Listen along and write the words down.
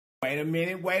Wait a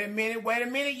minute,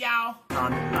 y'all.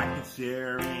 Comment, like, and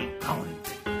share, and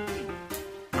comment.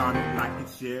 Comment, like, and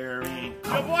share, and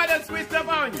Your boy done switched up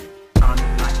on you.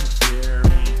 comment, like, and share,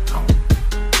 and comment.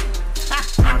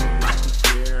 Comment, like, and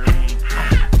share, and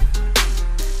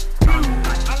comment,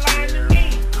 like, I'm and lying to share,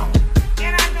 me. and comment.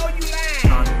 And I know you lying.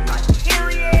 Comment, like, and share,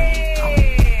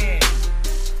 Period.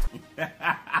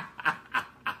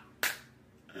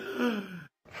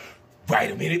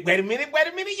 Wait a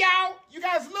minute, y'all. You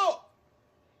guys look.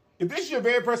 If this is your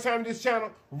very first time to this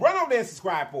channel, run over there and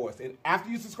subscribe for us. And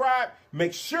after you subscribe,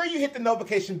 make sure you hit the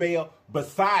notification bell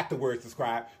beside the word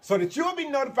subscribe so that you'll be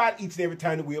notified each and every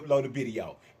time that we upload a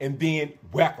video. And then,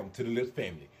 welcome to the LIPS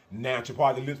family. Now that you're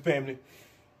part of the LIPS family,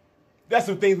 that's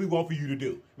some things we want for you to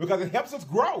do because it helps us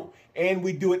grow. And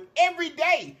we do it every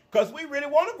day because we really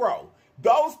want to grow.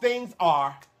 Those things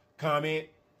are comment,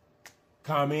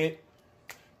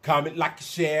 like,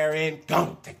 share, and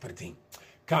go take for the team.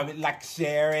 Comment, like,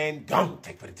 share, and go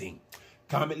take for the team.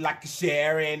 Comment, like,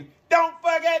 share, and don't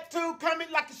forget to comment,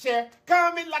 like, share.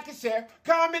 Comment, like, share.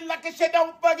 Comment, like, share.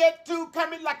 Don't forget to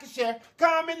comment, like, share.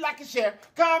 Comment, like, share.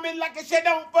 Comment, like, share.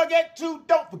 Don't forget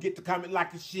to comment,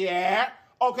 like, share.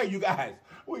 Okay, you guys,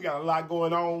 we got a lot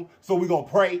going on, so we're gonna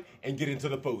pray and get into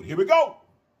the food. Here we go.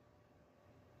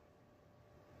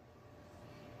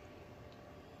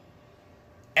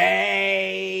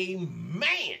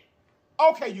 Amen.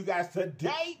 Okay, you guys,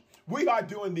 today we are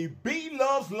doing the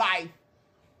B.U.L.S Life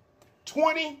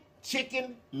 20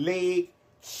 chicken leg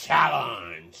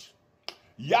challenge.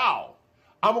 Y'all,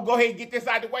 I'm going to go ahead and get this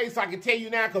out of the way so I can tell you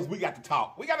now because we got to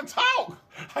talk. We got to talk.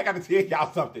 I got to tell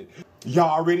y'all something. Y'all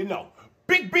already know.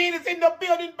 Big Ben is in the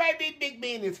building, baby. Big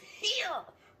Ben is here.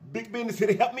 Big Ben is here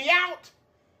to help me out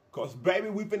because, baby,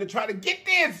 we finna try to get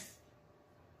this.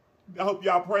 I hope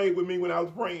y'all prayed with me when I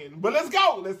was praying. But let's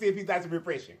go. Let's see if he's nice and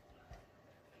refreshing.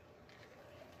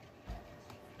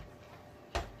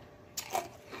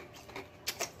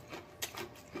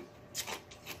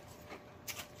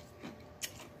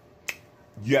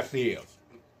 Yes, he is.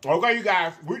 Okay, you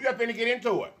guys. We're just finna get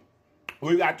into it.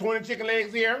 We got 20 chicken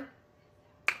legs here.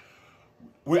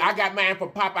 I got mine from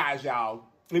Popeyes, y'all.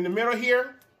 In the middle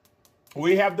here,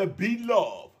 we have the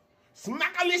B.U.L.L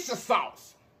Smackalicious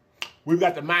sauce. We've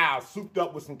got the mild souped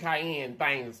up with some cayenne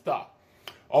things and stuff.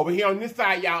 Over here on this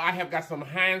side, y'all, I have got some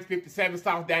Heinz 57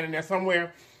 sauce down in there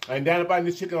somewhere. And down about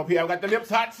this chicken over here, I've got the LIPS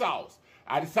hot sauce.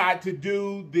 I decided to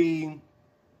do the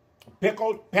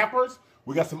pickled peppers.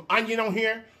 We got some onion on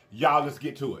here. Y'all, let's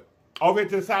get to it. Over here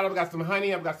to the side, I've got some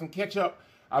honey. I've got some ketchup.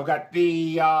 I've got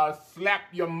the slap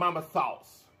your mama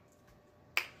sauce.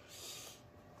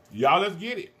 Y'all, let's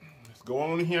get it. Let's go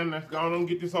on here and let's go on and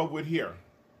get this over with here.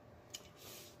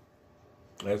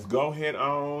 Let's go ahead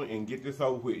on and get this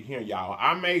over with here, y'all.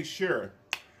 I made sure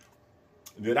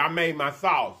that I made my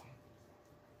sauce,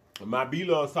 my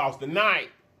B.U.L.L sauce tonight.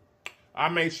 I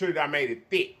made sure that I made it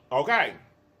thick, okay?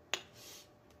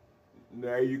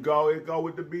 There you go. It go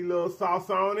with the B.U.L.L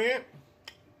sauce on it.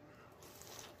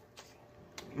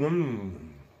 Mmm.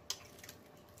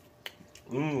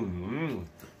 Mmm.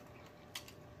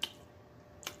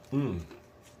 Mmm.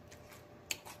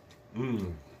 Mmm.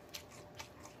 Mmm.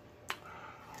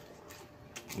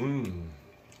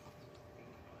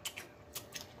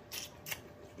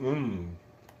 Mmm.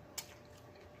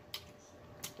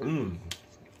 Mmm.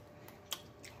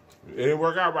 It didn't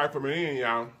work out right for me,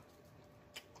 y'all.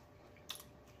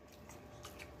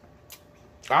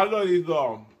 I love these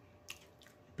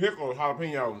pickled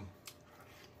jalapeno.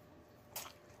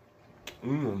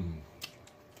 Mmm.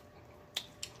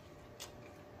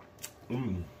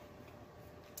 Mmm.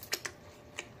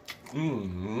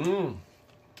 Mmm.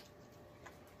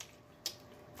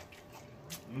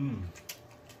 Mmm.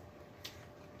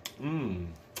 Mmm.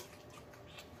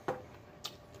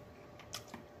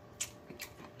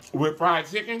 With fried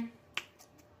chicken.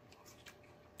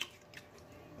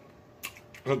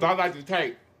 Because I like to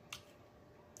take,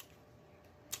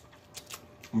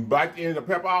 bite the end of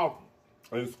the pepper off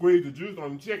and squeeze the juice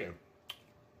on the chicken.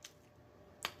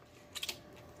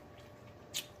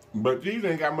 But these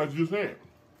ain't got much juice in it.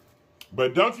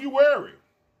 But don't you worry.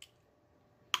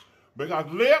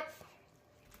 Because LIPS,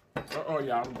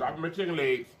 y'all, I'm dropping my chicken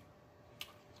legs.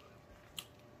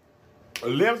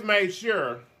 LIPS made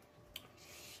sure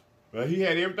that he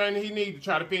had everything that he needed to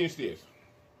try to finish this.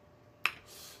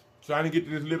 Trying to get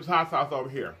to this LIPS hot sauce over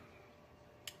here.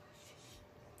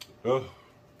 Y'all,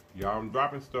 I'm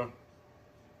dropping stuff.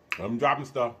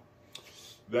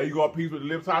 There you go, a piece with the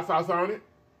LIPS hot sauce on it.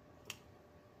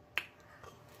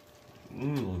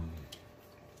 Mmm.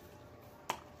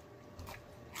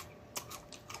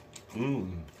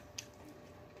 Mmm.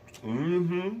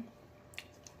 Mm-hmm.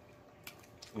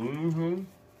 Put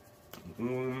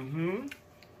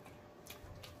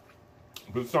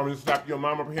some of this slap your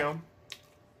mama up here.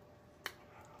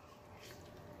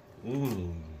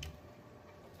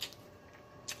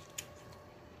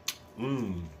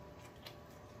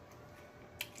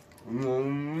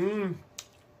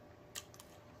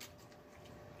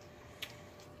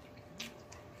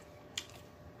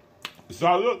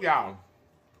 So look, y'all,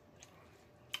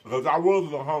 because I was a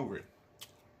little hungry.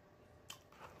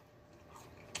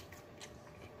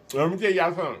 Let me tell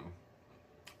y'all something.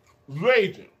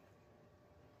 Raging.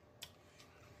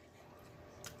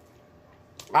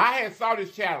 I had saw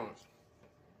this challenge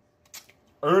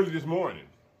early this morning.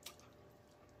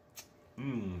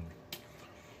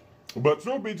 But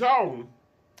truth be told,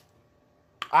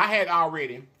 I had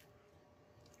already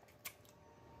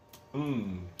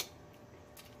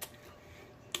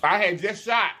I had just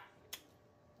shot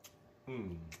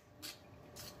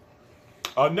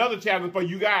another challenge for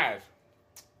you guys.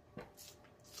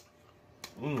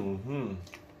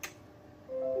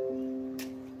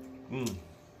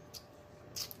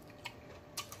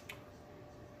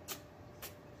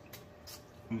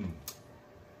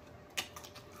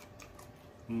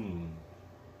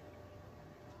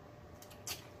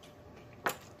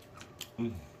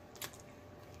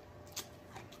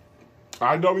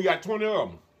 I know we got 20 of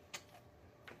them,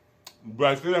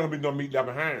 but still ain't gonna be no meat left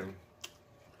behind.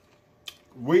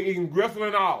 We eating gristle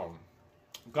and all,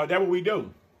 because that's what we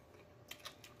do.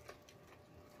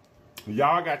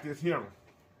 Y'all got this here.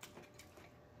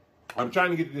 I'm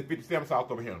trying to get to this 57 sauce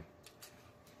over here.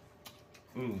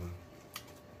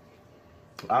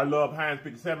 I love Heinz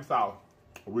 57 sauce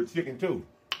with chicken too.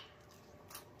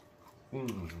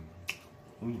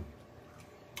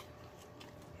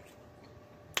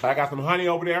 I got some honey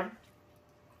over there.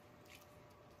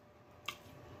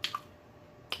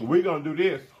 We're gonna do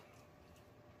this.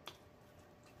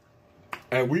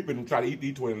 And we've been trying to eat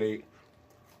these 20 legs.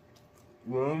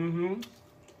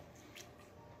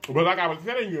 But like I was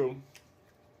telling you,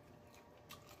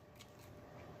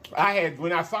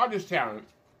 when I saw this challenge,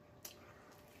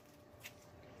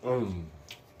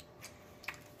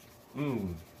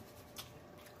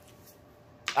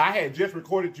 I had just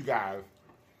recorded you guys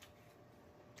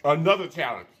another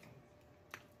challenge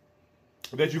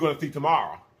that you're going to see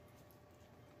tomorrow.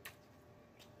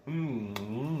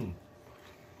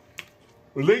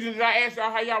 Legion, did I ask y'all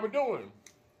how y'all were doing?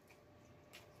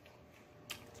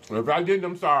 If I didn't,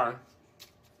 I'm sorry.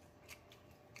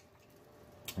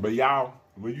 But y'all,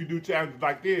 when you do challenges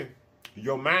like this,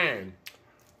 your mind,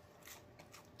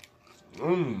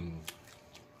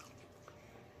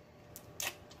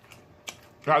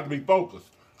 try to be focused.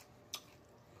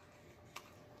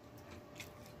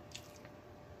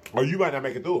 Or you might not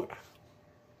make it through it.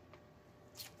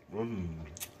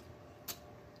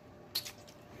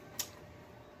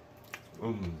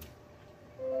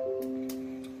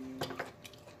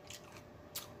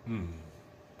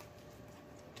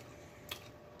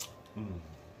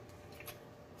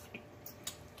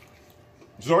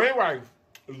 So anyway,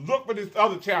 look for this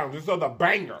other challenge, this other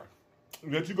banger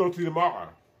that you're going to see tomorrow.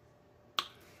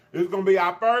 It's going to be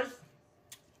our first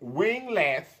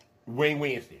wingless Wing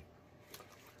Wednesday.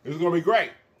 It's going to be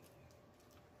great.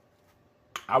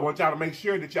 I want y'all to make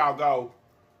sure that y'all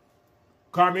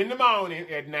come in the morning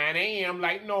at 9 a.m.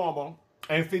 like normal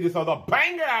and see this other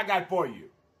banger I got for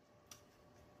you.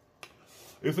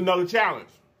 It's another challenge.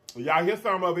 Y'all hear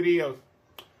some of it is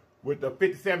with the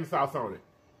 57 sauce on it.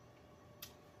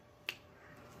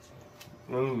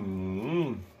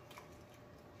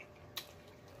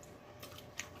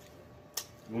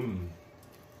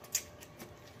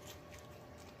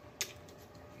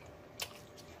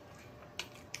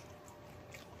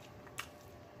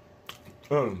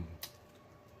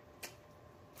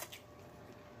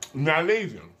 Now,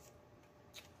 Legion,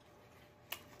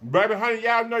 baby, honey,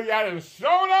 y'all know y'all done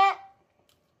showed up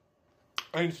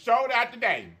and showed out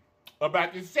today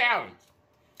about this challenge.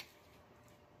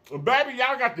 Baby,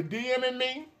 y'all got the DMing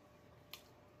me,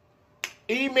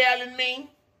 emailing me,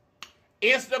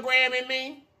 Instagramming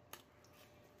me.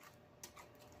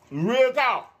 Real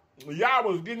talk. Y'all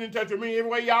was getting in touch with me every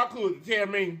way y'all could to tell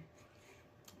me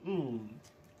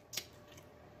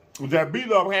that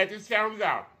B.U.L.L.S had this challenge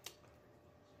out.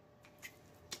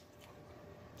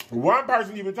 One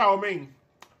person even told me,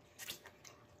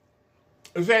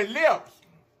 it said, Lips,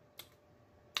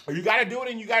 you got to do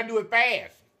it and you got to do it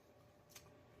fast.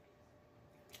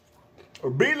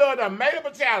 B.U.L.L.S done made up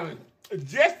a challenge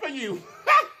just for you.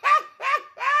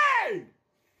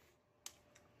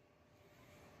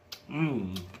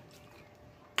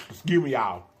 Excuse me,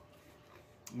 y'all.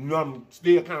 You know, I'm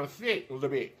still kind of sick a little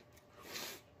bit.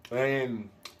 And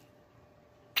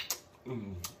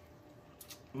Mm.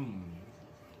 Mm.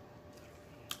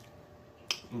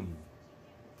 Mm.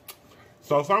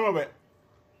 So some of it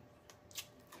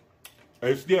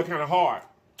is still kind of hard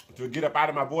to get up out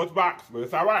of my voice box, but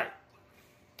it's all right.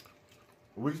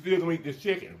 We still gonna eat this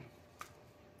chicken.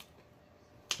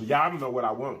 Y'all don't know what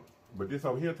I want, but this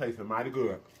over here tasting mighty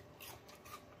good.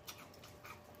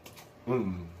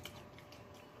 Mmm.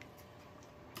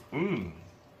 Mmm.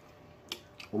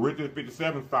 With this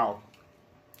 57 sauce.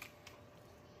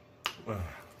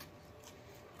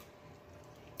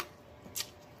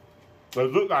 It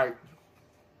looks like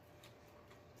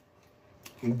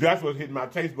that's what's hitting my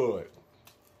taste buds.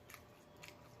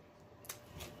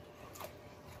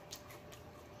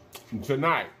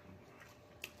 Tonight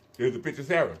is the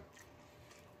 57.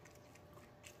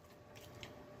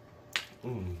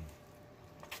 Mmm.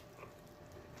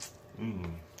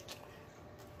 Mmm.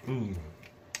 Mmm.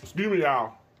 Excuse me,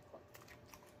 y'all.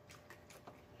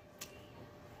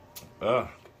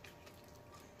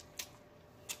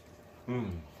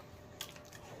 Mmm.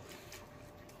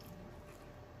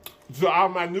 So all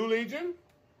my new Legion,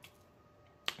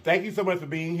 thank you so much for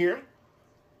being here.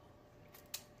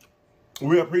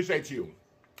 We appreciate you.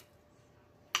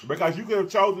 Because you could have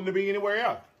chosen to be anywhere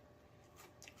else.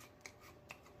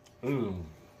 Mmm.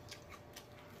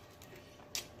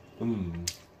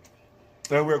 Mmm.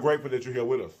 And we're grateful that you're here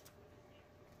with us.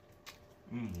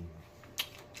 Mmm.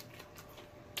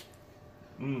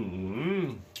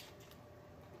 Mmm.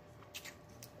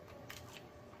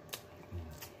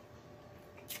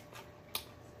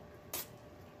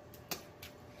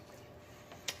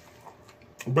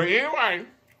 But anyway,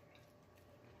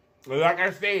 like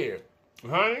I said,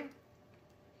 honey,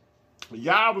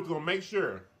 y'all was gonna make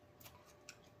sure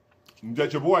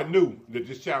that your boy knew that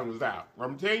this challenge was out.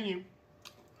 I'm telling you,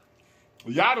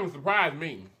 y'all don't surprise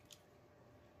me.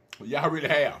 Y'all really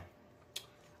have.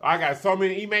 I got so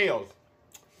many emails.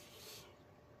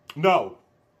 No,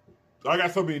 I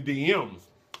got so many DMs.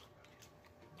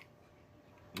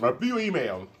 A few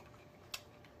emails.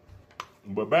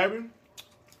 But baby,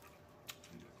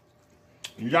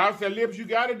 y'all said, Lips, you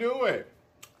gotta do it.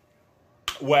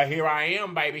 Well, here I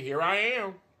am, baby. Here I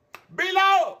am.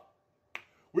 Below,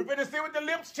 we finna see what the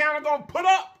Lips channel gonna put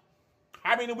up.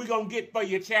 How many we gonna get for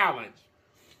your challenge?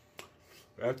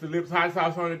 That's the Lips hot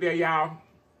sauce on it there, y'all.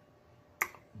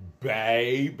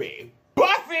 Baby.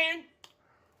 Bussin'!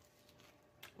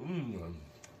 Mmm.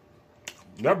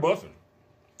 They're bussin'.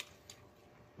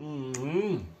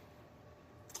 Mmm.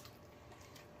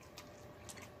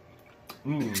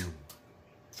 Mmm.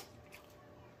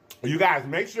 You guys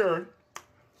make sure,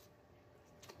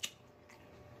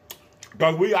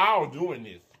 because we all doing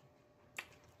this.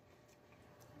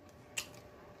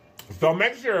 So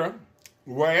make sure,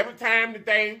 whatever time that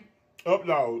they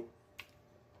upload,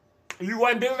 you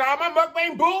want to visit all my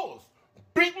mukbang bulls.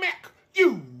 Big Mac,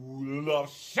 you love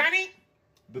CHANI.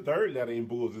 The third letter in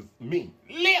bulls is me.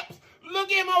 Lips,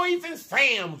 look at Moise and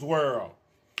Sam's World.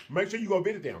 Make sure you go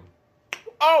visit them.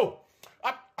 Oh,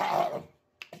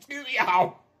 excuse me,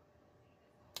 y'all.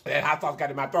 That hot sauce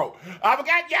got in my throat. I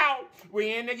forgot, y'all.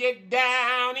 We in the get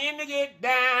down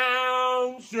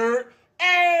shirt.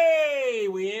 Hey,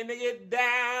 we in the get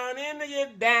down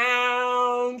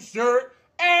shirt.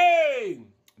 Hey.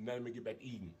 Now let me get back to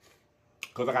eating,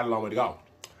 because I got a long way to go.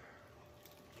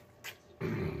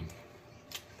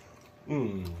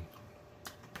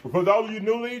 For those of you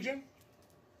new Legion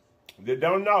that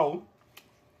don't know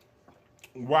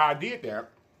why I did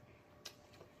that,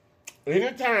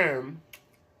 anytime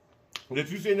that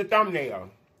you see in the thumbnail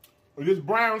this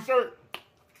brown shirt,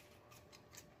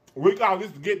 we call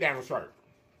this the get down shirt.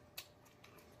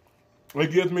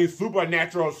 It gives me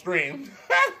supernatural strength.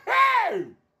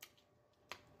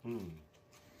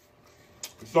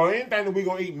 So anything that we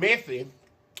gonna eat messy,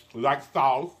 like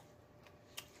sauce,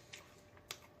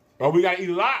 or we gotta eat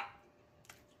a lot,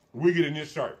 we get in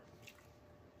this shirt.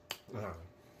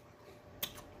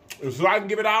 So I can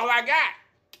give it all I got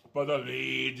for the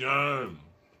Legion.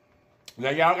 Now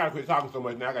y'all gotta quit talking so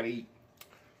much. Now I gotta eat.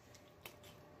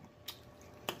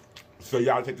 So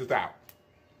y'all check this out.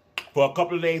 For a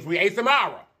couple of days, we ate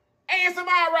ASMR.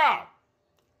 ASMR.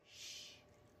 Shh.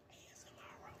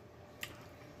 ASMR.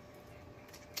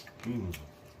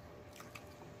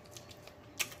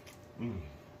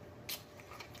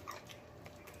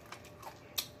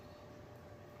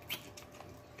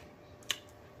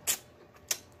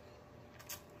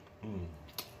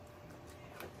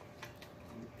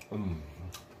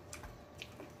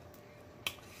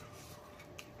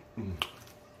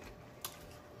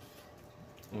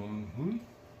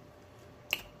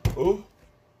 Oh.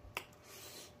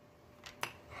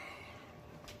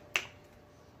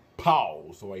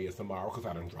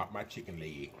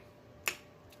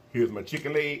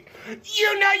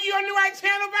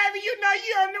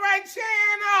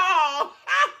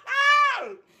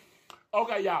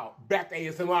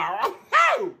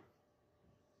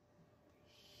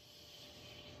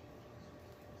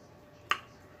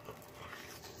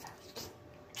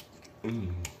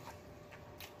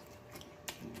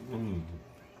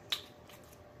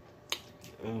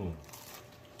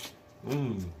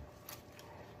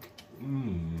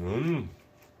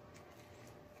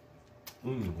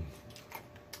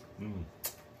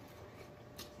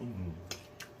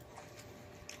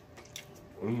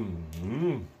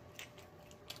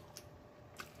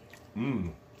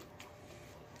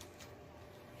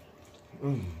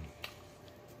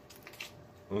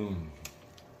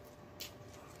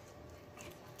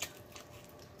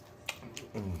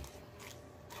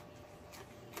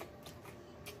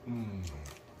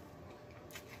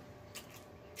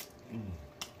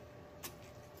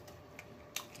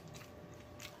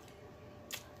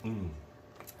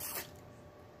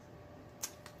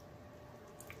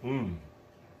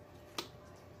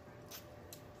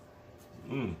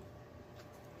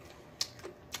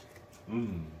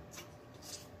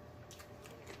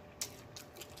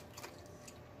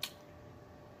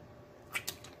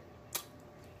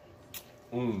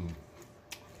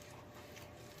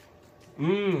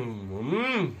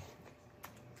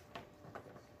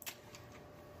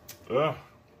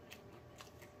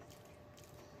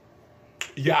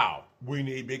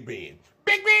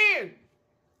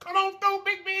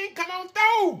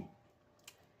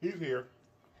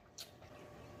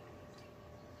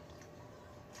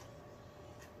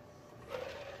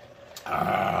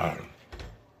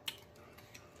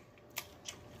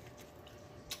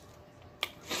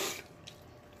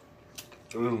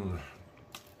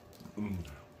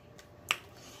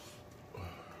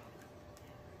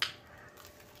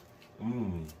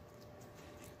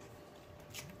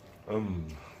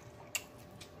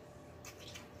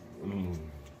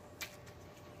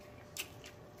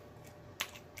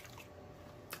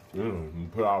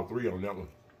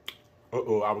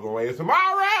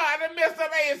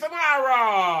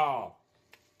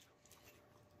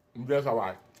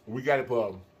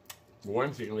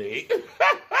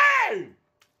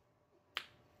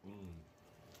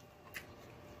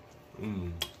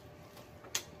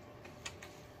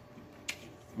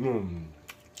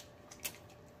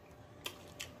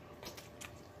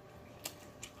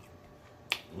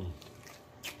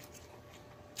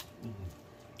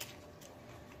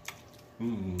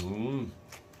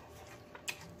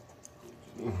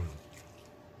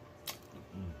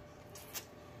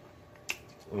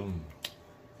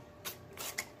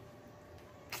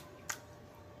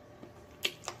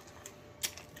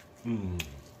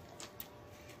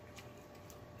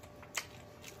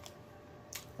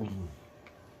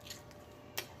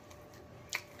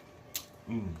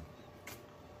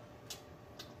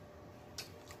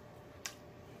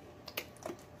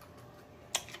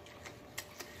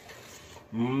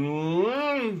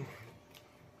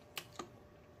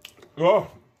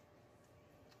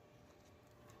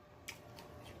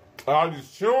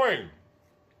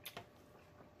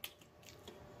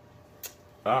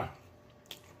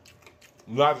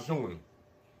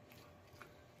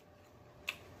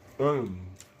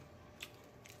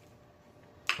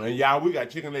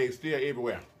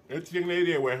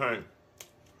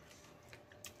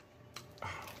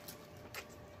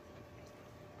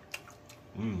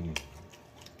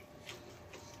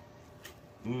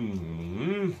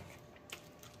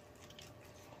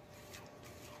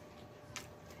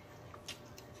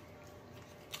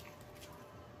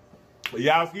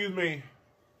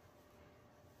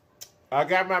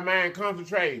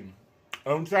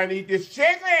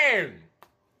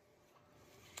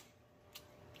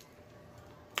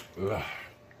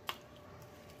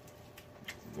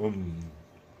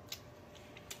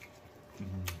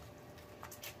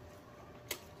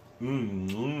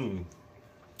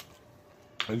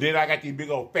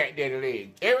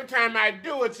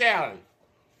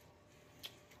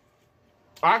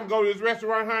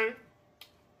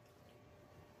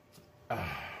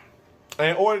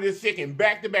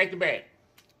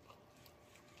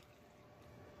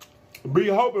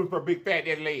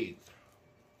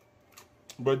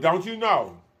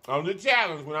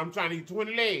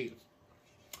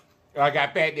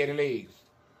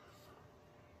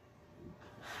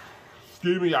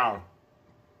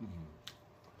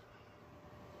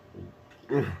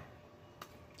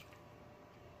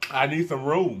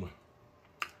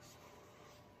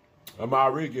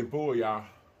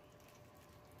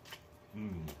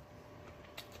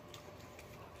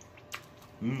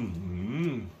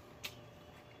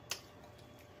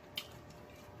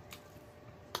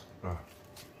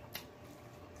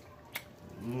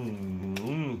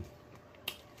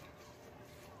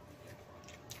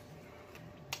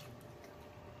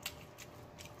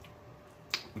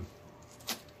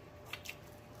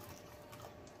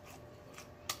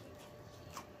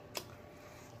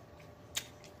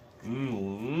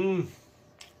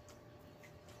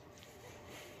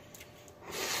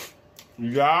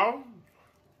 Y'all,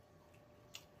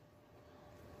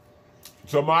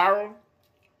 tomorrow,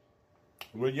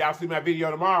 when y'all see my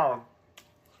video tomorrow,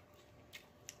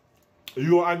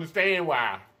 you'll understand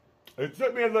why. It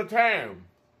took me a little time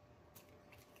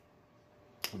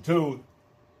to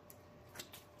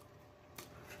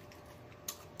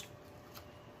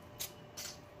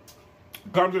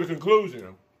come to the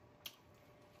conclusion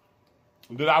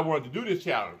that I wanted to do this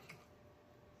challenge.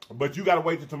 But you gotta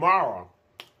wait till tomorrow.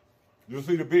 You'll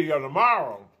see the video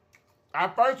tomorrow. Our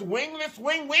first Wingless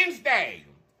Wing Wednesday.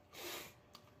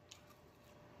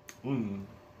 And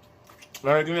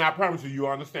then I promise you, you'll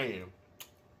understand.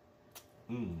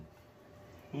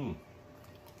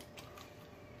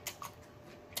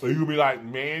 So you'll be like,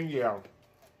 man, yeah.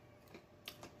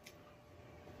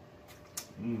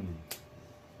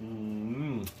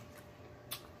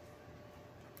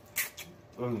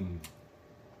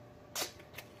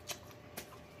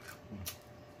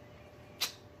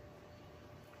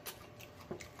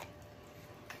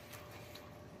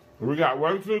 We got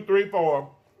 1, 2, 3, 4,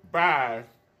 5,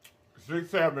 6,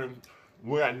 7.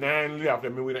 We got 9 left.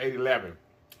 That means we ate 11.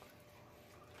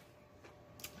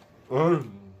 The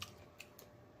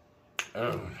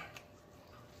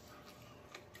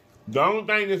only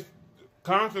thing that's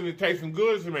constantly tasting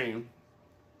good to me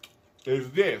is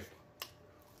this.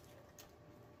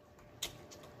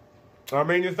 I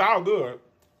mean, it's all good.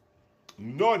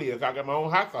 You know it is. I got my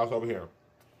own hot sauce over here.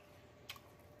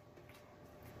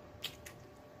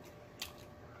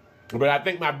 But I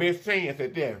think my best chance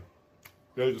at this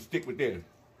is to stick with this.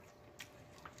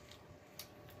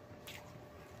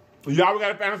 Y'all, we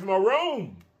gotta find some more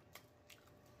room.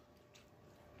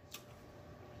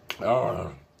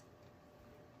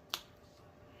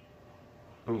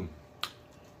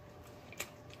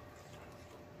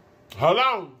 Hold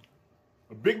on.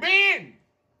 Big Ben.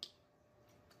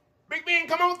 Big Ben,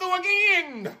 come on through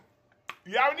again.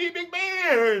 Y'all need Big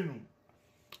Ben.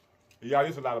 Y'all,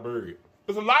 it's a lot of bird.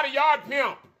 There's a lot of yard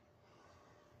pimp.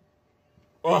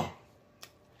 Oh.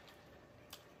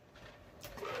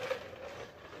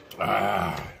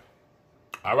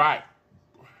 All right.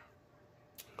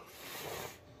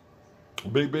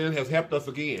 Big Ben has helped us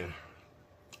again.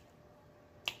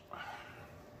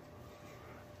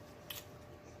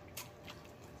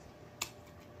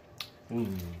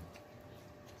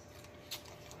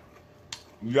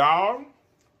 Y'all,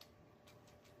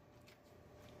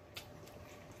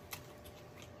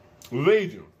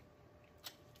 Legion.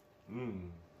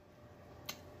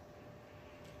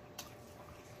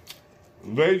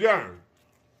 Legion.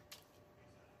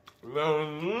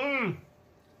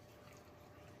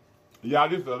 Y'all,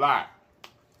 this is a lot.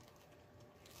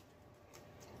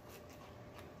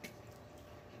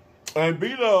 And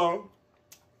B.U.L.L.S,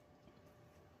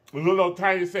 little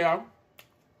tiny self,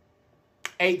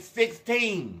 ate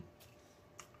 16.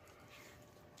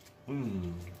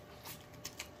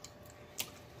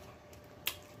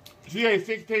 She ate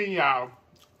 16, y'all.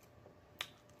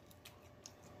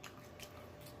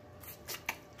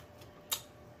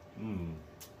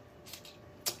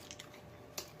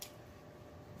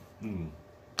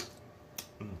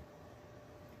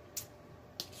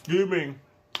 Excuse me,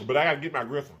 but I gotta get my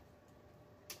gristle.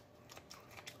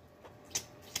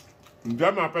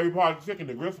 That's my favorite part of the chicken,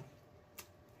 the gristle.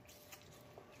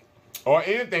 Or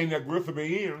anything that gristle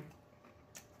be in.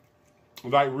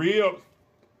 Like ribs.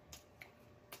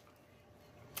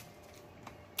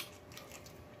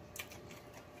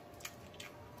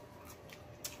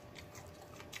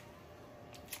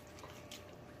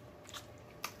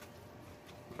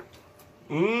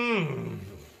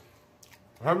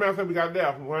 How many I we got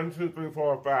left? 1, 2, 3,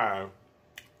 4, 5.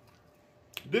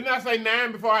 Didn't I say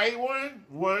 9 before I ate one?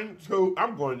 1, 2.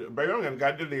 I'm going to, baby, I'm gonna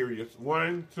got delirious.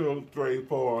 1, 2, 3,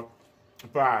 4,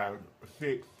 5,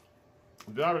 6.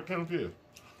 Did I count this?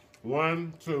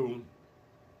 1, 2,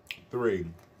 3,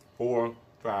 4,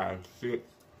 5, 6,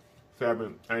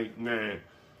 7, 8, 9.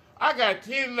 I got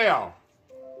 10 left.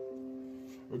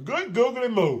 A good googly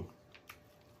moo.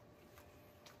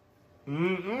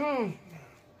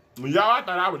 Y'all, I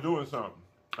thought I was doing something.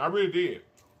 I really did.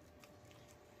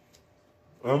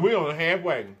 And we only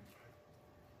halfway.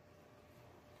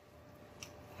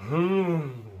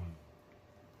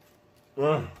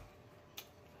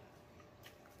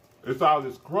 It's all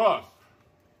this crust.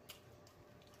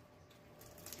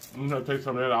 I'm gonna take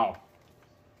some of that off.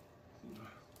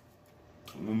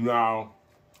 No.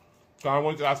 So I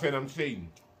want you, I said I'm cheating.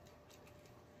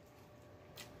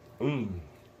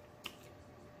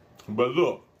 But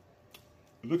look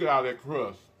at all that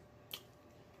crust.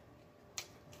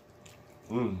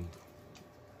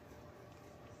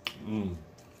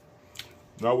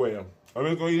 No well. I'm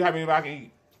just gonna eat how many I can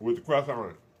eat with the crust on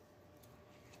it.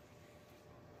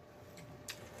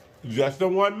 Just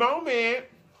in one moment.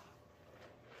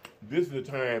 This is the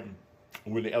time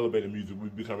when the elevator music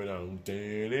would be coming on.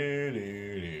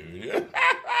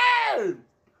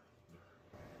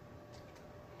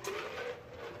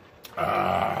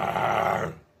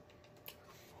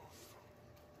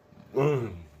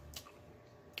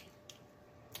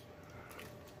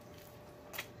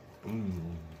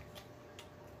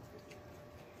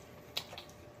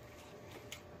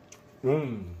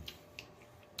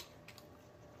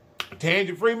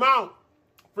 Tangent Fremont.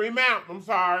 Fremont, I'm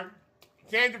sorry.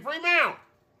 Tangent Fremont.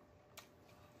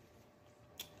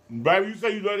 Baby, you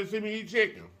say you love to see me eat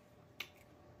chicken.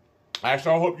 I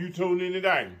sure hope you tune in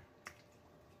today.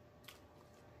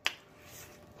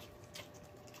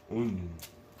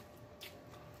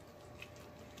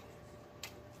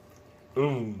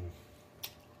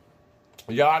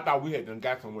 Y'all, I thought we had done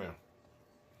got somewhere.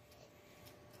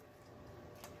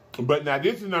 But now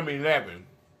this is number 11.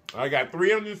 I got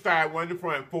 3 on this side, 1 in the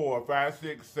front, 4, 5,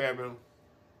 6, 7,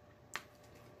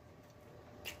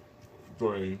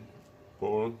 3,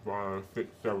 4, 5, 6,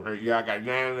 7, 8. Yeah, I got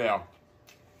 9 left.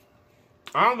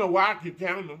 I don't know why I keep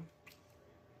counting them.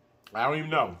 I don't even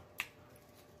know.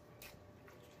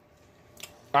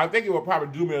 I think it would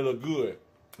probably do me a little good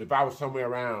if I was somewhere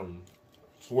around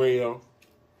 12,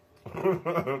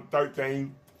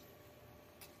 13.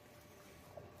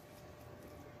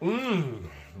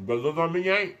 But look on me,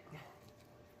 ain't.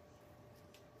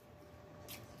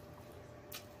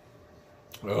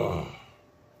 Ugh.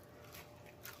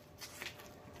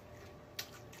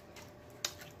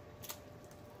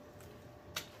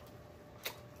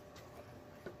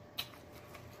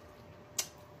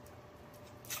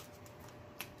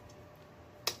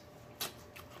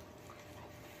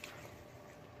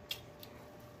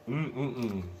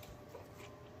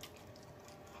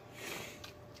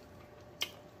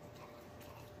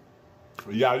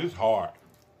 Yeah, it's hard.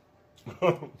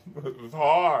 It's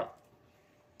hard.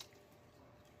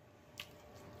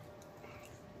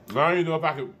 I don't even know if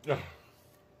I could.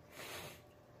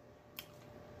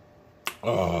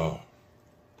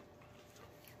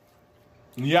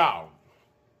 Y'all,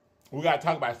 we gotta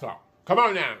talk about something. Come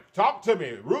on now, talk to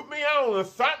me. Root me on or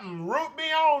something. Root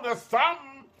me on or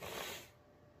something.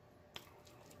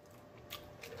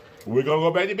 We're gonna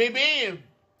go back to Big Ben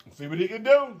and see what he can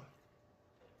do.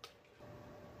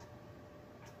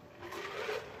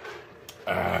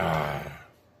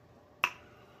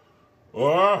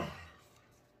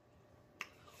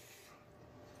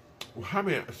 How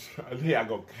many? Here I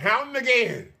go counting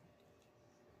again.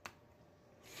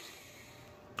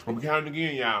 I'm counting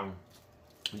again, y'all.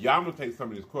 Y'all, I'm gonna take some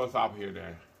of this crust off here now.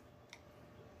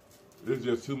 This is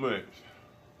just too much.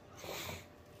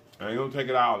 I ain't gonna take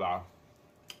it all off.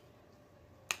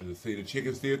 As you see, the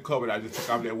chicken's still covered. I just took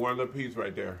off that one little piece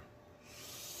right there.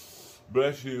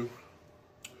 Bless you.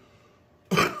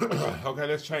 Okay,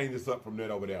 let's change this up from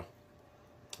that over there.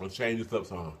 Let's change this up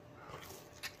some.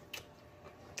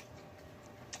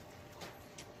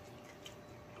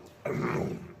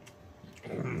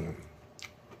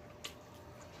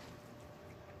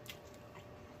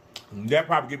 That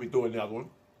probably get me through another one.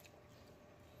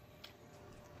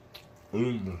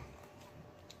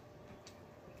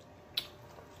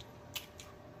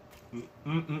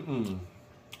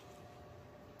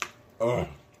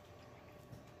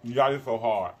 Y'all, it's so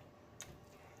hard.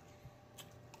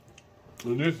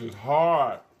 And this is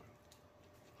hard.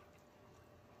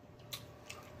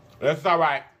 That's all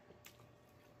right.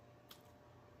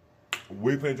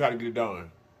 We finna try to get it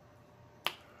done.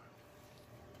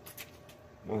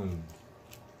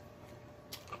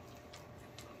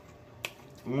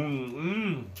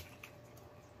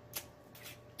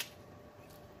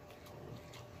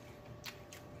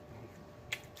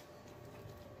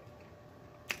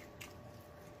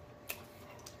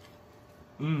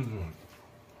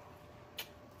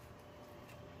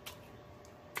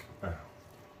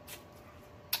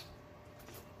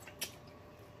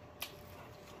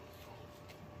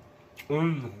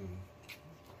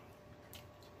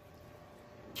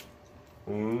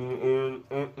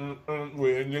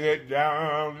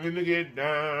 When you get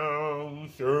down,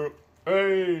 sure.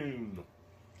 Hey.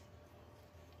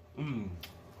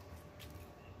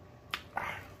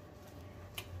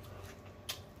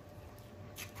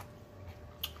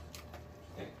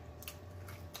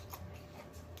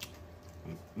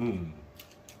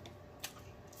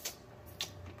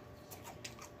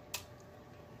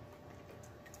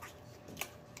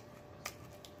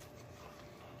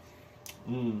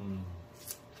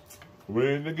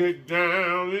 When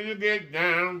you get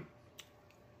down,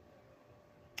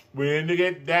 When to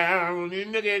get down,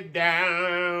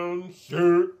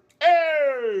 sure.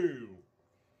 Hey!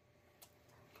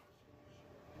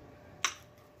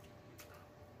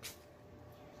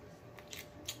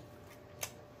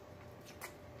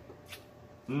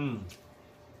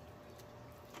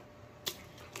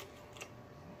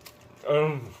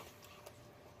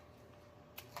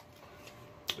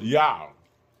 Y'all.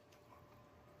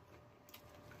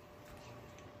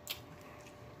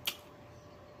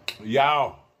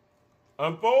 Y'all.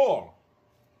 I'm full.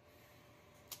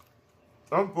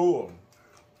 I'm full.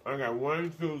 I got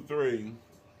 1, 2, 3,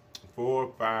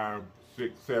 4, 5,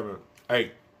 6, 7,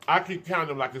 8. I keep counting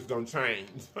them like it's gonna change.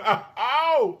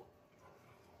 Oh!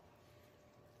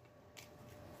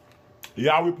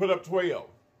 Y'all, we put up 12.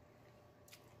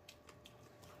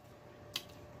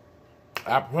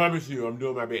 I promise you, I'm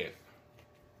doing my best.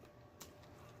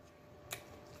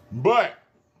 But,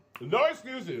 no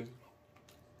excuses.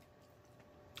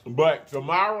 But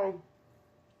tomorrow,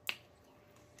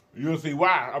 you'll see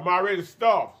why. I'm already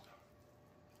stuffed.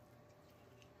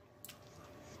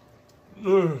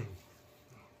 I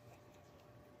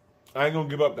ain't gonna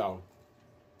give up, though.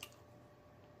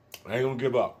 I ain't gonna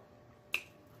give up.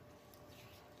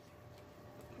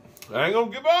 I ain't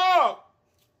gonna give up.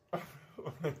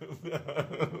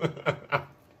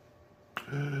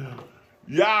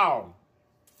 Y'all.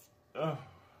 Hold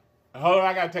on,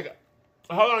 I gotta take a...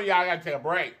 Hold on, y'all, I gotta take a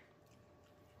break.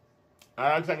 I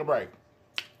gotta take a break.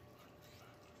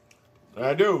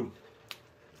 I do.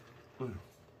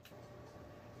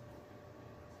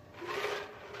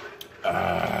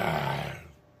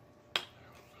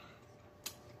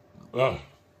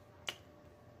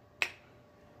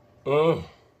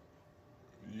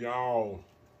 Y'all.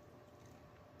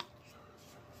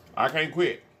 I can't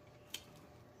quit.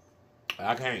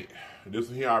 I can't. This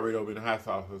one here already over in the hot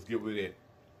sauce. Let's get with it.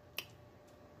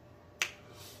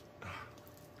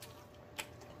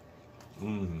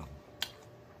 Mmm.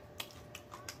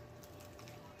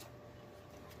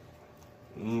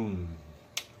 Mmm.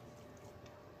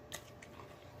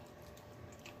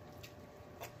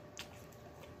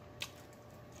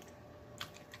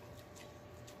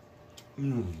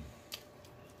 Mmm.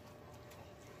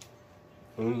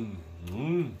 Mmm.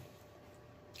 Mmm.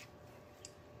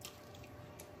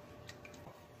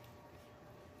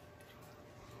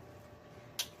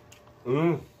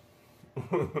 Mmm.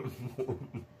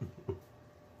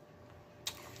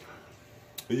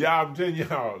 Y'all, I'm telling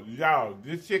y'all,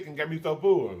 this chicken got me so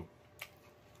full.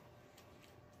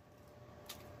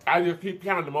 I just keep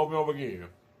counting them over and over again.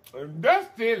 And that's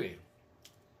silly.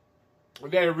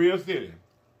 That is real silly.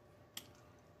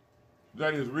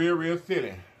 That is real, real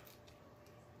silly.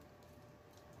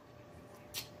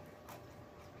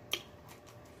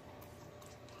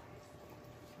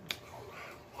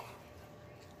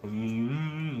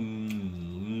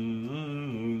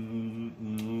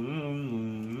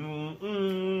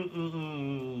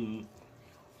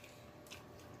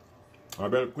 I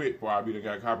better quit before I be the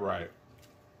guy copyrighted.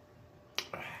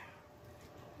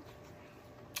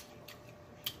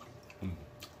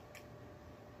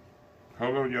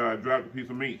 Hold on, y'all. I dropped a piece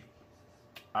of meat.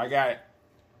 I got it.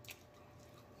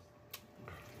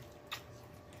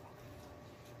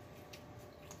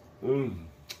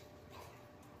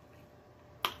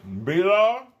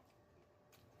 B.U.L.L.S.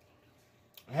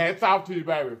 Hats off to you,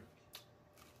 baby.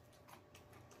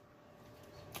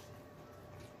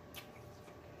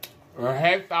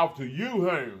 Hats off to you,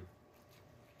 honey.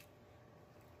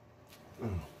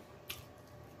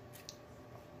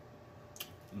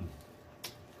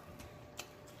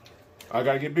 I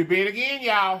gotta get big again,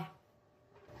 y'all.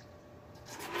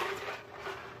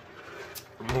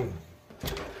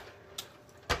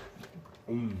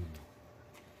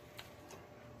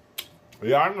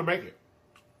 Yeah, I'm gonna make it.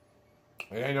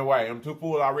 It ain't no way. I'm too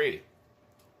full already.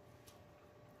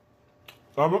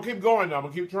 So I'm gonna keep going though. I'm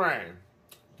gonna keep trying.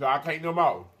 So I can't no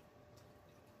more.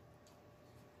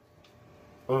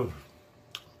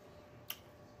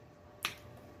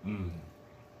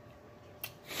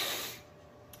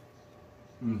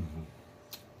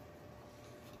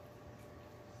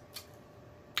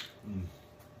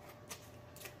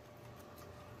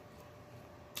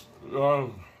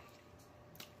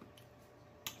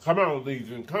 Come on,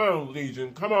 Legion. Come on,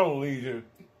 Legion. Come on, Legion.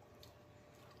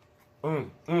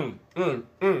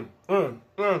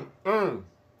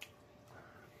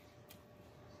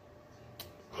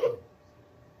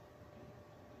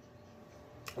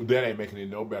 That ain't making it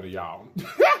no better, y'all.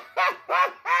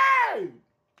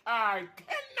 I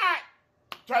cannot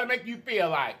try to make you feel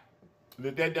like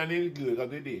that done any good,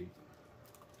 because it did.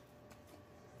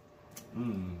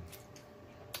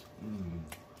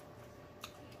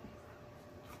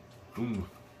 Mmm.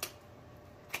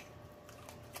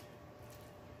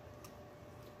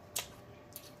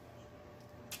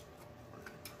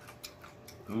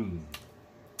 Mmm.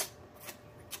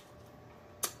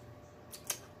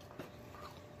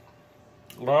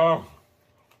 Oh.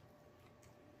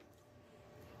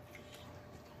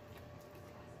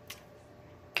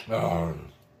 Oh.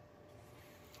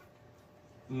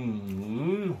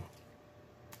 Mmm.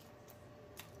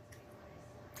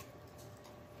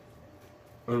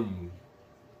 Mmm.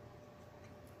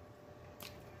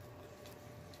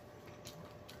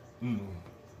 Mmm.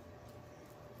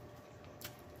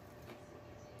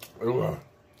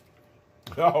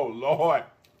 Oh, Lord.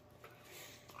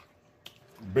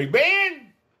 Big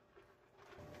Ben.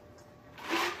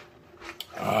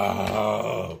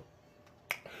 Oh.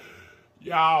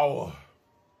 Y'all.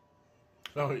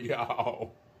 Oh,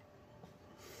 y'all.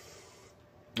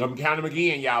 I'm counting them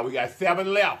again, y'all. We got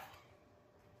 7 left.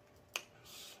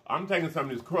 I'm taking some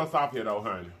of this crust off here, though,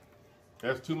 honey.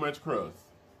 That's too much crust.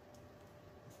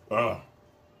 Let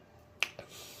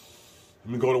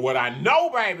me go to what I know,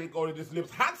 baby. Go to this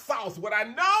Lips hot sauce, what I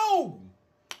know.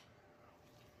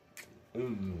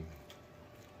 Mmm.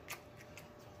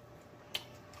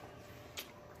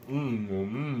 Mmm,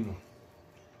 mmm.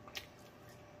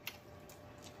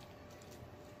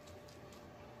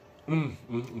 Mmm,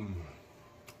 mmm, mmm.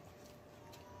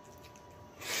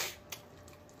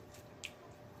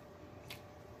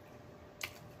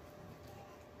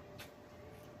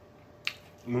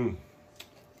 Mmm.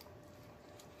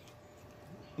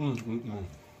 Mmm, mmm, mmm.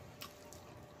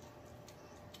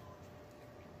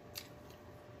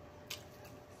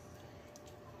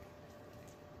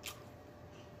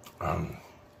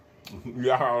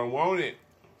 Y'all want it.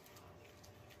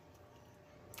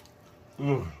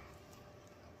 Mmm.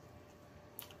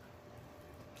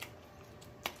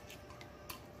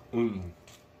 Mmm.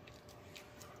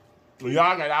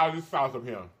 Y'all got all this sauce up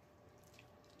here.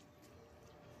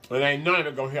 But ain't none of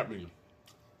it gonna help me.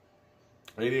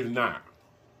 It is not.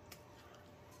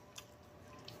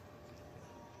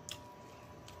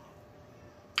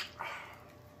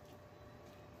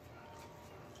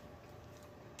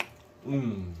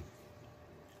 Mmm.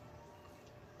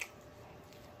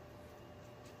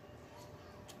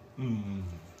 Mmm.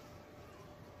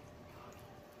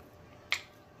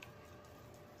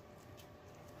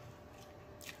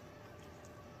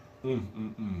 Mmm,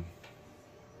 mmm, mmm.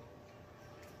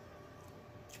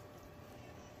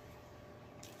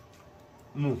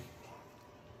 Mmm.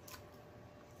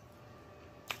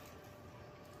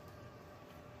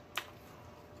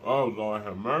 Oh, Lord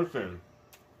have mercy.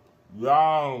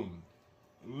 Y'all,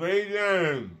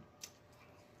 ladies,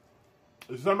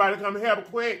 somebody come help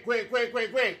quick, quick, quick,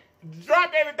 quick, quick.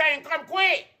 Drop everything, come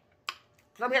quick.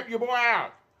 Come help your boy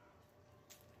out.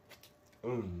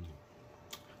 Mmm.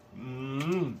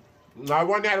 Mmm. I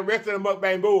wonder how the rest of the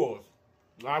mukbang bulls.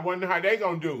 I wonder how they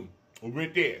gonna do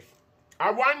with this.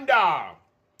 I wonder.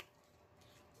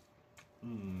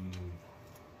 Mmm.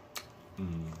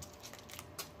 Mmm.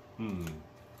 Mmm.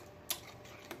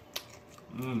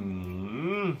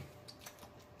 Mmm.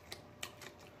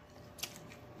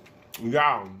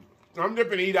 Y'all, I'm just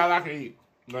gonna eat all I can eat.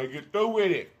 I get through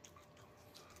with it.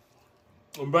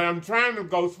 But I'm trying to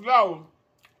go slow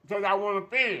because I want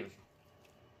to finish.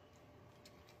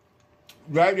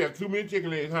 I got too many chicken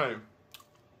legs, honey.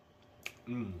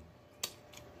 Mmm.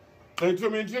 Ain't too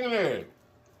many chicken legs.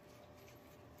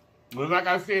 But like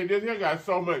I said, this here got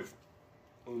so much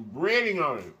breading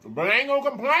on it. But I ain't gonna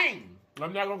complain.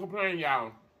 I'm not gonna complain,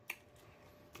 y'all.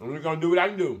 I'm just gonna do what I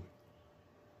can do.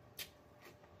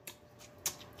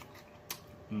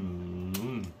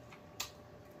 Mmm.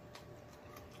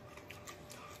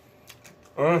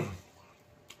 Mmm.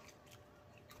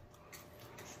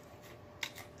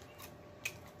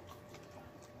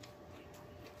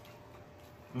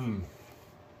 Mmm.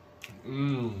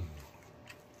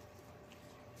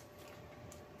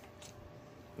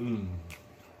 Mmm.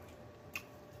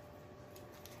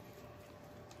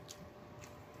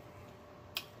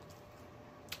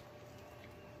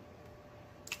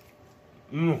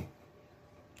 Mmm.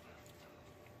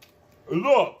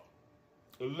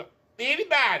 Look,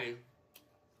 anybody,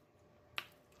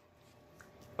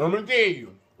 I'm gonna tell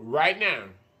you right now,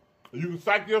 you can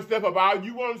psych yourself up all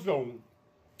you want to.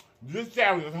 This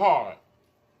challenge is hard.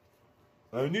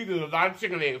 I need a lot of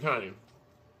chicken legs, honey.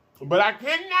 But I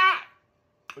cannot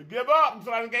give up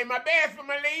until I gave my best for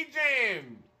my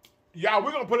legion. Y'all,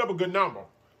 we're gonna put up a good number.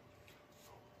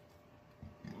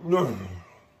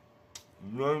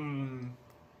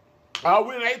 Oh,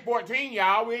 we're in 8-14,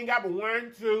 y'all. We ain't got but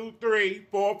 1, 2, 3,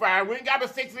 4, 5. We ain't got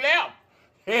but 6 left.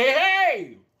 Hey,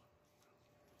 hey.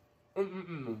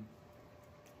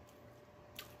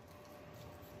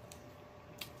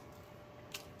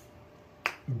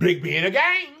 Big Ben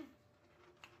again.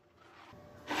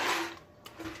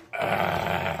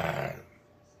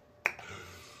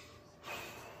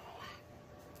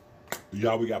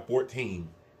 Y'all, we got 14.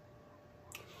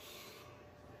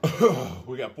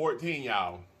 We got 14,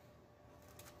 y'all.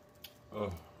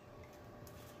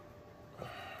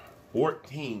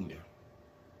 14.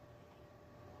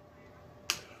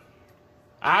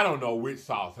 I don't know which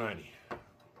sauce, honey.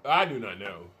 I do not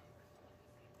know.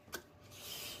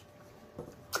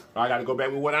 I got to go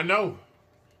back with what I know.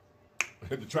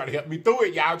 To try to help me through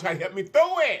it, y'all. Try to help me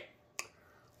through it.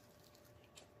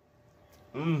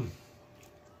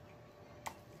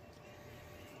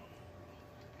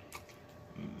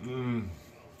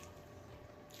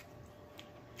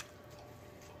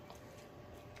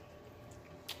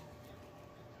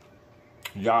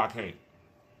 Y'all, I can't.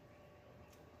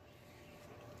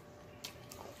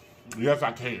 Yes,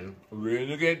 I can. Ready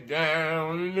to get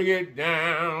down,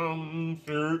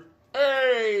 sir.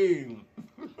 Hey!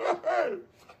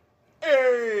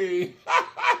 Hey!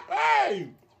 Hey!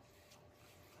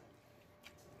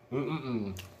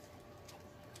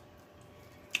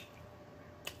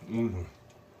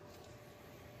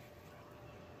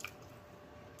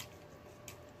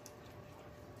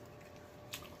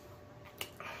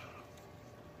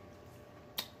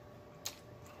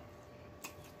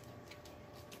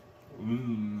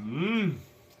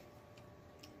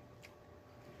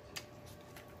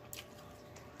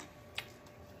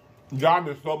 Y'all, I'm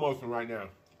in slow motion right now.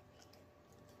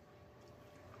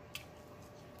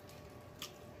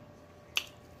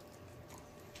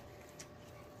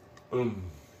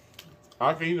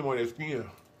 I can eat them on that skin.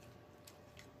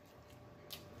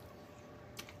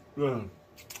 Let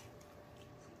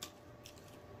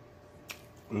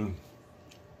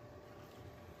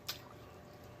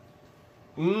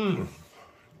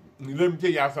me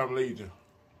tell y'all something, ladies.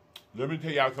 Let me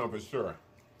tell y'all something for sure.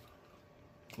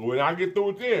 When I get through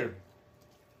with this,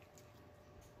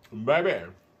 baby,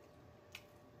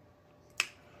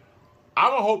 I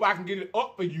don't hope I can get it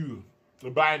up for you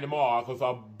by tomorrow, because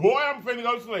boy, I'm finna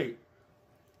go to sleep.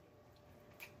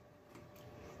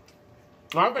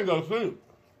 I'm finna go to sleep.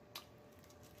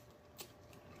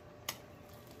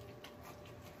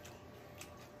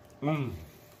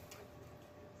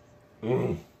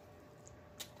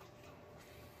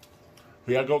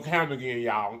 We gotta go count again,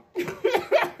 y'all.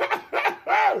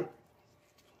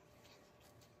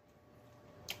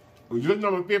 This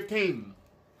number 15.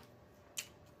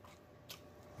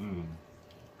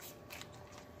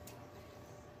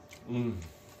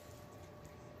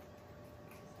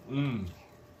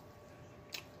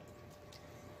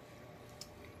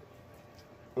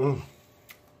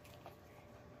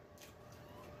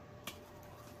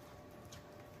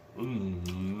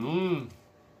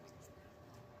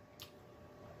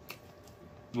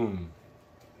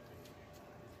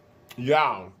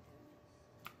 Y'all,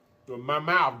 my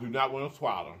mouth do not want to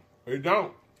swallow. It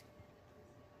don't.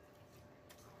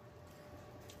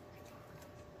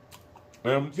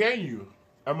 And I'm telling you,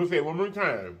 I'm going to say it one more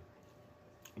time.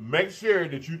 Make sure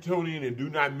that you tune in and do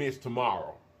not miss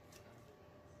tomorrow.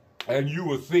 And you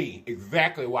will see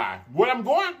exactly why. What I'm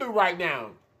going through right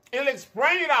now, it'll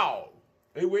explain it all.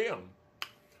 It will.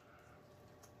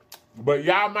 But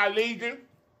y'all, my legion,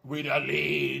 we the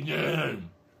legion.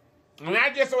 And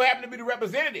I just so happen to be the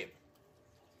representative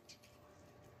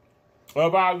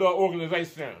of our little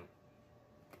organization.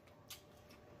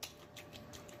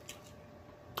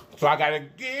 So I gotta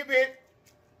give it.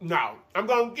 No, I'm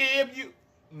gonna give you.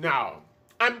 No,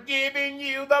 I'm giving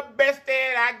you the best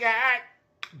that I got,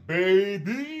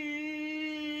 baby.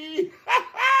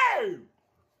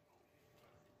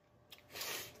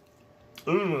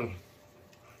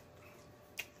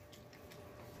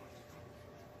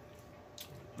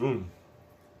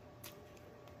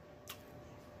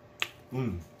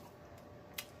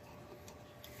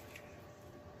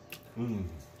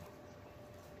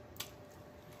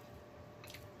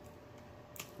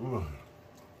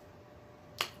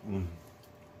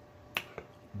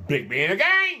 Big Ben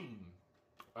again.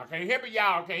 I can't help it,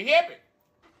 y'all. I can't help it.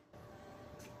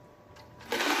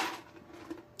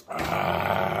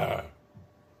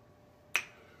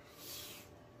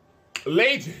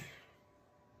 Lady.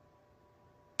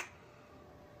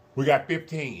 We got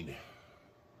 15.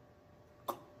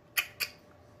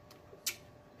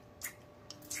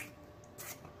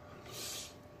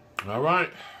 All right.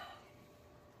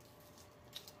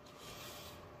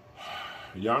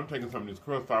 Y'all, I'm taking some of this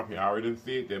crust off here. I already done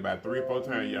see it there about 3 or 4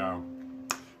 times, y'all.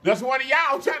 That's one of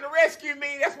y'all trying to rescue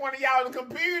me. That's one of y'all on the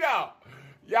computer.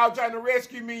 Y'all trying to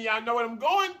rescue me. Y'all know what I'm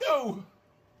going through.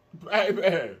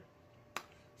 Baby.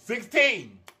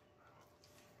 16.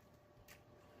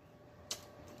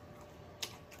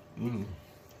 Mmm.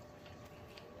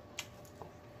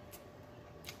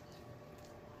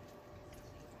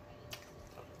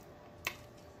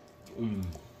 Mmm.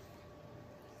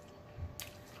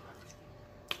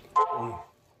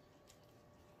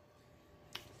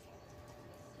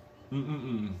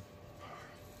 Mm-mm-mm.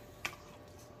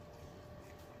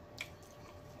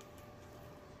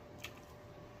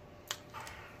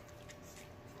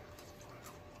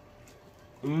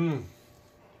 Mmm.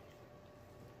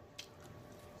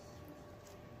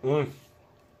 Mmm.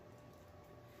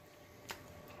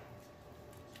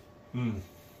 Mmm.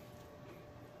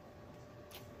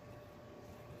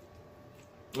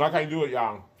 I can't do it,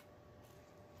 y'all.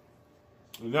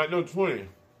 Not no 20.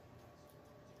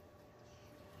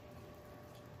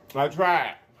 I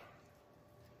tried.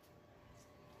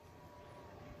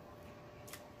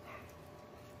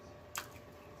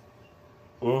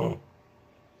 Oh.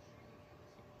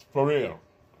 For real.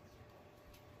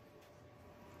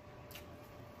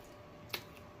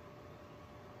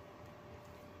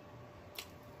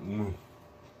 Mm.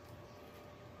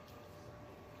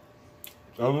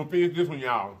 I'm gonna finish this one,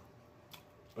 y'all.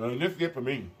 This is it for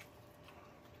me.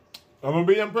 I'm gonna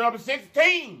be on number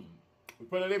 16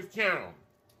 for the LIPS channel.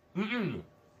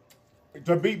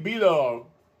 To beat B.U.L.L.S,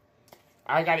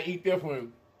 I gotta eat this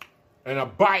one and a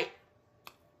bite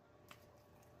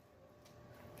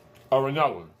or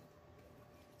another one.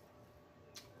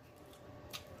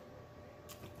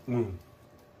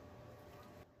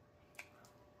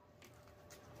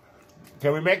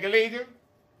 Can we make it legal?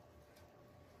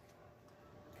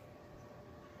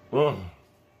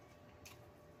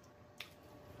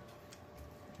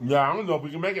 Yeah, I don't know if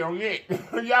we can make it on it.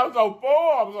 Y'all so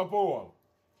full. I'm so full.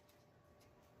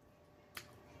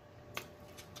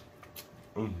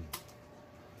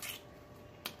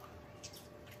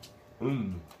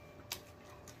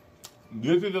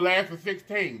 This is the last of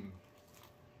 16.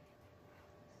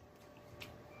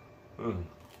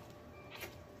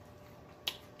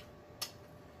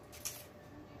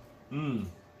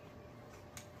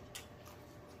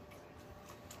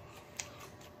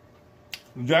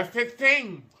 Just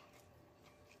 16.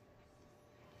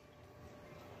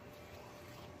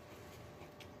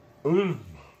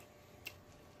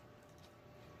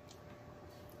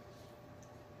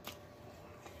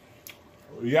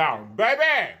 Yeah, baby.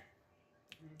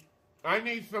 I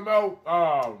need some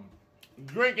more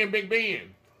drinking Big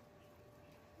Ben.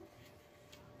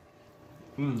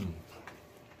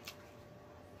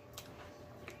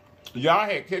 Y'all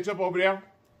had ketchup over there.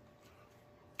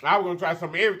 I was gonna try some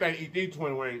of everything to eat these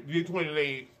 20 wings, these 20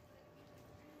 legs.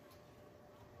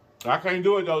 I can't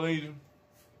do it though, ladies.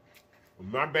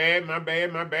 My bad, my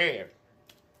bad, my bad.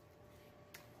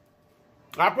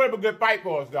 I put up a good fight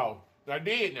for us though. I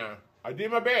did now. I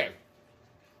did my best.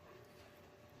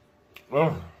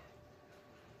 I'm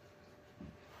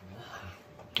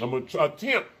gonna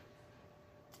attempt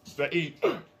to eat.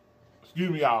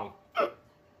 Excuse me, y'all.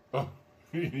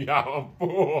 Y'all, I'm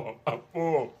full. I'm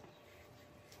full.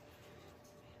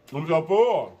 I'm so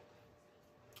full.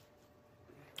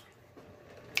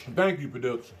 Thank you,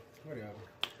 production. Whatever.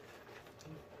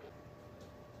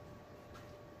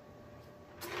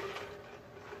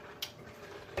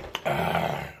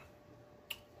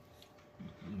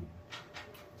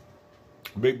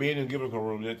 Big Ben didn't give us a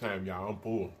room that time, y'all. I'm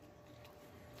full.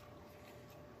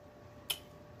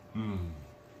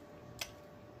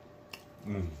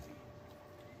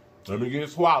 Let me get it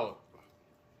swallowed.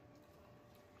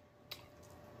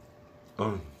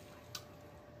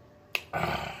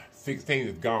 16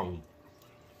 is gone.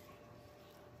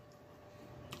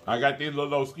 I got this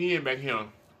little skin back here.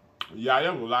 Yeah,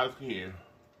 that was a lot of skin.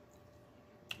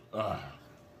 That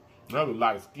was a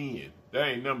lot of skin. That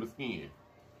ain't number skin.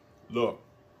 Look.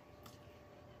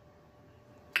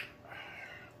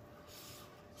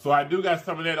 So I do got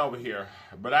some of that over here.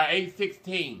 But I ate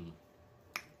 16.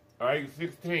 I ate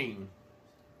 16.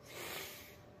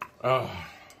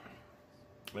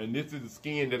 And this is the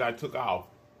skin that I took off.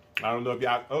 I don't know if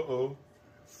y'all,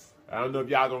 I don't know if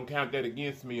y'all gonna count that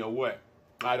against me or what.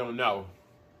 I don't know.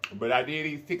 But I did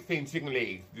eat 16 chicken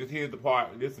legs. This here's the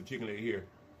part, this is a chicken leg here.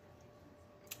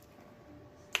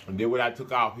 And then what I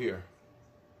took off here.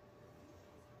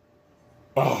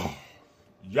 Oh,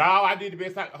 y'all, I did the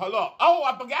best. Hold up. Oh,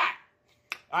 I forgot.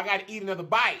 I got to eat another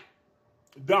bite.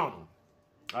 Don't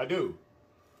I do.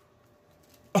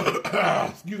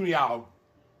 Excuse me, y'all.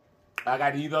 I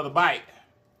got to eat another bite.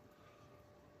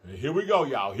 And here we go,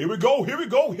 y'all. Here we go. Here we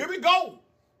go. Here we go.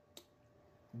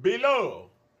 B.U.L.L.S.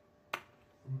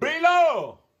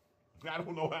 B.U.L.L.S. I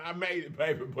don't know how I made it,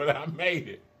 baby, but I made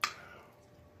it.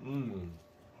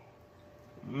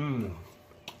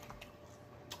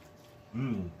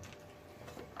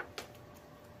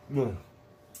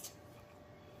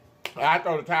 I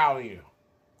throw the towel in.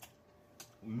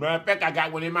 Matter of fact, I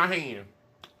got one in my hand.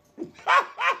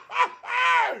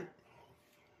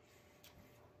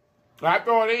 I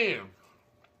throw it in.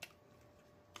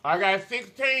 I got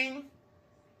 16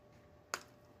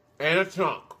 and a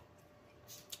chunk.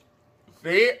 See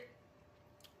it?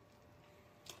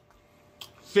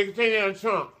 16 and a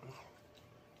chunk.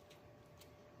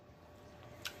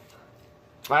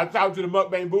 I talked to the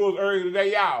Mukbang Bulls earlier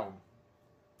today, y'all.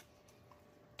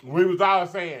 We was all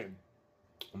saying,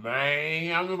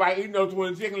 man, I don't know if I eat no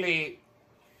 20 chicken leg.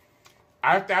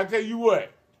 I tell you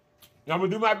what, I'm going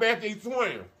to do my best to eat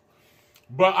 20.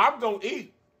 But I'm going to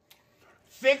eat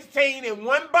 16 in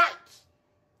one bite.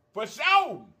 For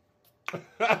sure.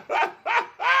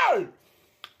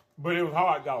 But it was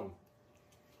hard, though.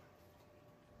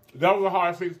 That was a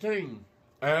hard 16.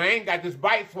 And I ain't got this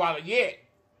bite swallowed yet.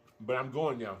 But I'm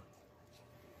going now.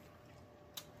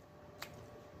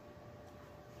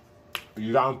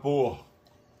 You know, I'm full.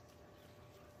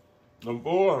 I'm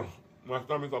full. My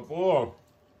stomach's so full.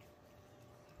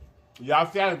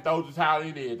 Y'all see I done throw the towel in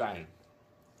everything.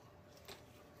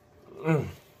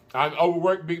 I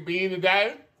overworked Big Bean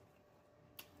today.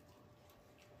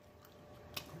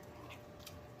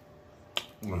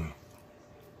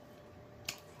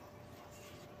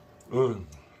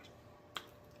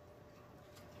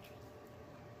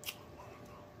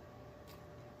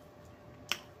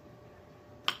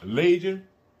 Legion,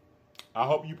 I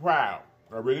hope you proud.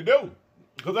 I really do.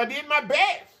 Because I did my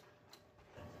best.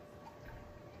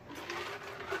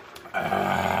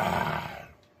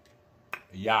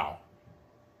 Y'all,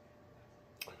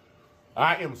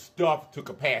 I am stuffed to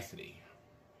capacity.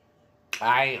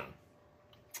 I am.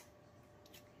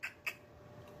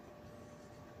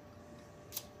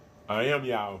 I am,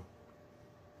 y'all.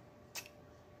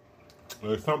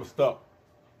 There's something stuck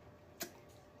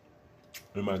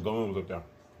in my gums up there.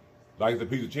 Like it's a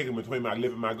piece of chicken between my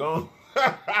lip and my gum.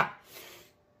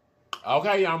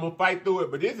 Okay, y'all, I'm going to fight through it.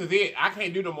 But this is it. I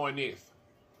can't do no more than this.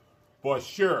 For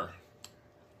sure.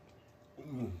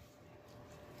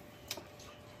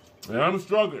 And I'm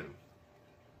struggling.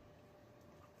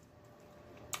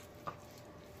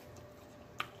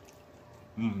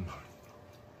 I'm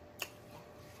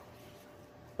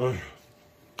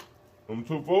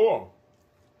too full.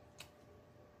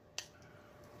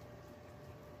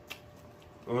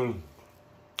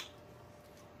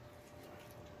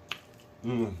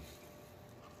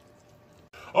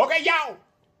 Okay, y'all.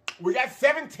 We got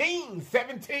 17.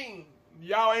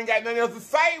 Y'all ain't got nothing else to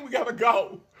say. We gotta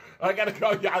go. I gotta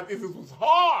go, y'all. This was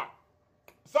hard.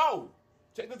 So,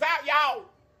 check this out, y'all.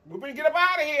 We're gonna get up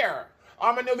out of here.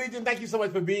 All my new Legion, thank you so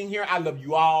much for being here. I love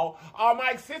you all. All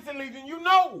my existing Legion, you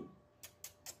know.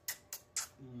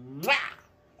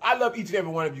 I love each and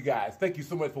every one of you guys. Thank you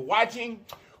so much for watching.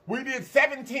 We did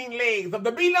 17 legs of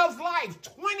the B.U.L.S Life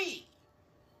 20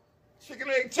 Chicken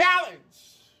Leg Challenge.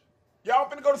 Y'all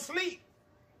finna go to sleep.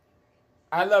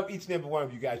 I love each and every one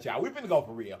of you guys, y'all. We finna go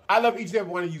for real. I love each and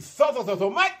every one of you so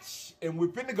much. And we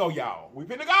finna go, y'all. We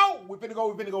finna go. We finna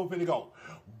go.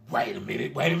 Wait a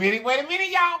minute,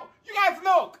 y'all. You guys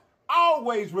look.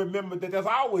 Always remember that there's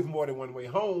always more than one way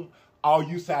home. All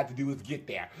you have to do is get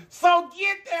there. So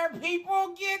get there,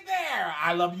 people. Get there.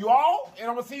 I love you all. And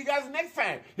I'm going to see you guys next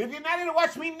time. If you're not going to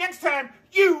watch me next time,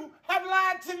 you have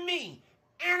lied to me.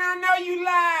 And I know you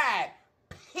lied.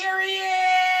 Period.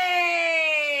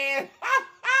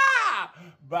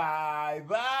 Bye-bye.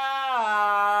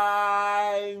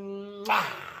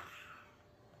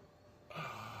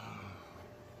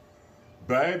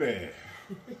 Baby.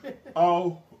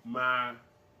 Oh, my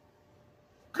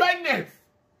goodness.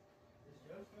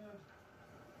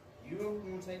 You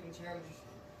gonna take the challenges?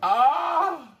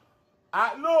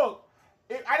 Look,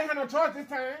 I didn't have no choice this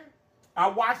time. I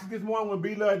watched it this morning when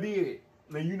B.U.L.S did it.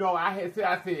 And you know, I said,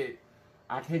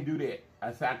 I can't do that.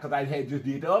 I said, because I had just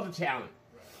did the other challenge.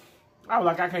 I was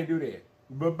like, I can't do that.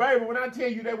 But baby, when I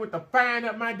tell you they went to find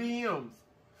up my DMs,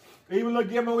 even little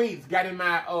Gilmo Eats got in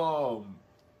my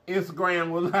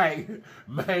Instagram was like,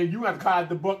 man, you got to call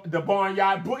the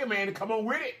Barnyard Boogeyman to come on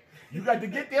with it. You got to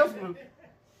get this one.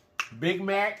 Big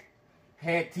Mac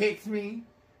had text me,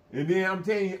 and then I'm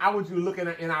telling you, I want you to look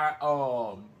in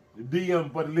our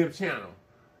DM for the LIFE channel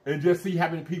and just see how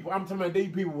many people. I'm talking about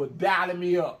these people were dialing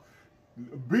me up.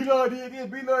 B.U.L.S did this,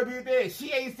 B.U.L.S did that.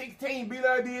 She ate 16,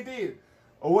 B.U.L.S did this,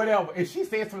 or whatever. And she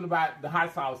said something about the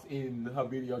hot sauce in her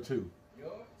video too.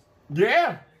 Yours?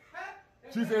 Yeah.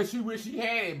 She said she wished she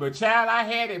had it, but child, I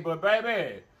had it, but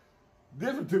baby,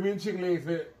 this one to me and chicken legs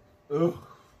said, ugh,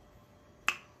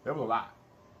 that was a lot.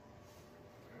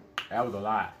 That was a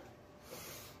lot.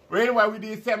 But anyway, we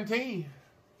did 17.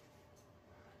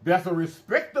 That's a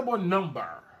respectable number.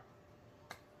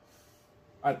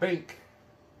 I think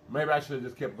maybe I should have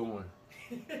just kept going.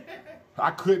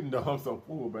 I couldn't though. I'm so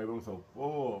full, baby. I'm so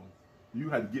full. You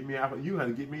had to get me out. You had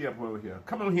to get me up over here.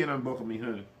 Come on here and unbuckle me,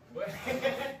 honey.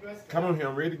 Come on here.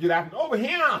 I'm ready to get out. Over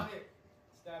here.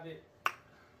 Stop it.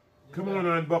 Come on and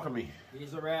unbuckle me.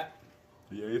 It's a wrap.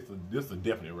 Yeah, this is a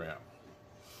definite wrap.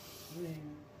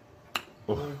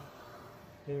 Oh.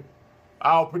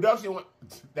 Oh, production.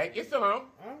 That is still on.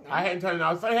 I hadn't turned it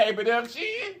off. Say hey,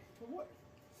 production. For what?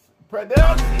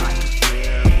 Production.